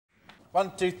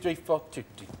1, 2, 3, 4, 2,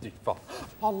 3, 4.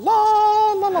 La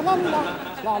la la la la la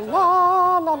la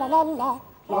la la la la la.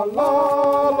 La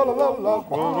la la la la la.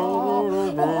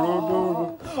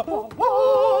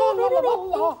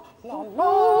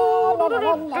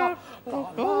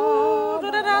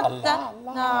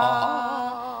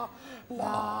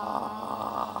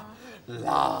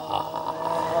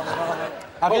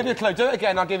 I'll give you a clue. Do it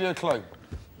again, I'll give you a clue.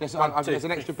 There's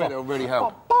an extra bit that will really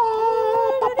help.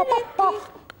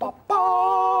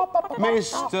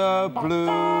 Mr.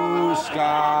 Blue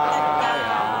Sky.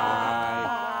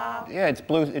 Yeah, it's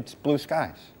Blue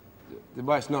Skies.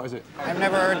 Well, it's not, is it? I've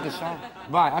never heard the song.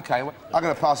 Right, OK. I'm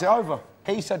going to pass it over.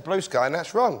 He said Blue Sky, and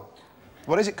that's wrong.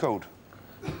 What is it called?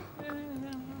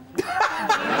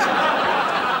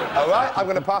 All right, I'm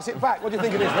going to pass it back. What do you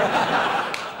think it is, then?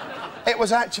 It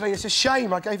was actually, it's a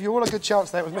shame. I gave you all a good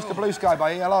chance there. It was Mr. Blue Sky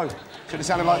by ELO. Should have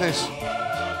sounded like this.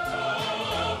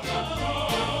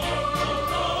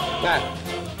 Now,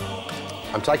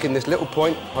 I'm taking this little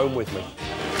point home with me.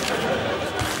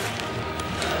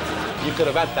 You could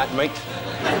have had that, mate.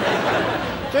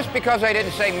 Just because I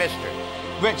didn't say Mr.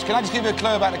 Rich, can I just give you a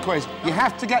clue about the quiz? You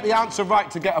have to get the answer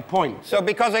right to get a point. So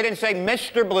because I didn't say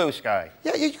Mr. Blue Sky?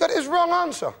 Yeah, you got his wrong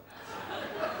answer.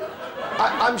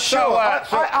 I'm sure.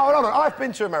 Hold on, I've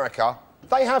been to America.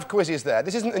 They have quizzes there.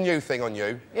 This isn't a new thing on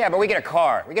you. Yeah, but we get a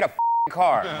car. We get a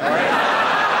car, all right?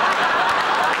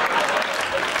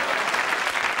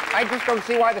 I just don't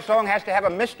see why the song has to have a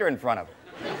Mr. in front of it.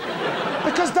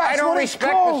 Because that's what it's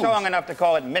called. I don't respect the song enough to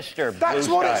call it Mr. Blue Sky. That's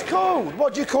what it's called.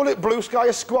 What do you call it? Blue Sky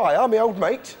Esquire, my old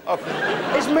mate. Okay.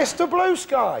 It's Mr. Blue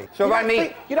Sky. So if I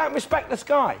meet... You don't respect the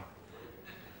sky?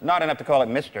 Not enough to call it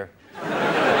Mr.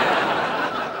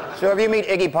 So if you meet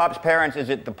Iggy Pop's parents, is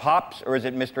it the Pops or is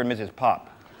it Mr. and Mrs. Pop?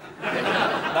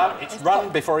 No, it's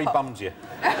run before he bums you.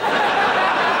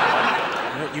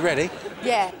 You ready?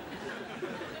 Yeah.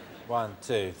 1,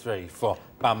 2, 3, 4.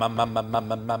 All right,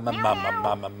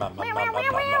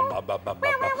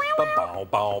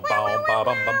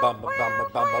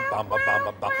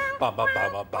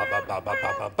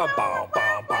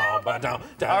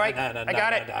 I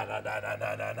got it.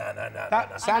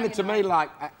 That sounded to me like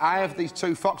I have these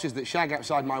two foxes that shag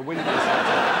outside my window.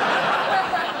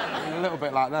 A little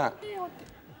bit like that.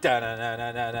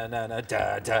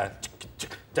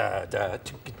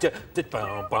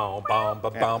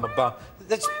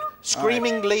 That's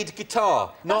screaming lead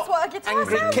guitar, not what a guitar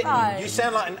angry sounds kitten. like. You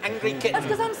sound like an angry kitten. That's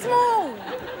because I'm small.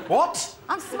 What?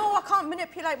 I'm small. I can't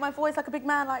manipulate my voice like a big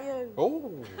man like you.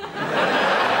 Oh.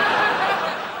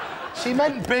 She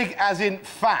meant big as in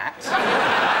fat.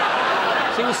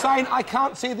 She was saying, I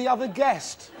can't see the other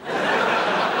guest.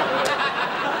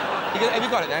 Have you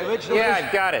got it now, Rich? Yeah,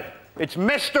 I've got it. It's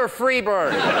Mr.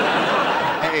 Freebird.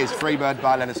 It is Freebird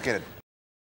by Leonard Skinner.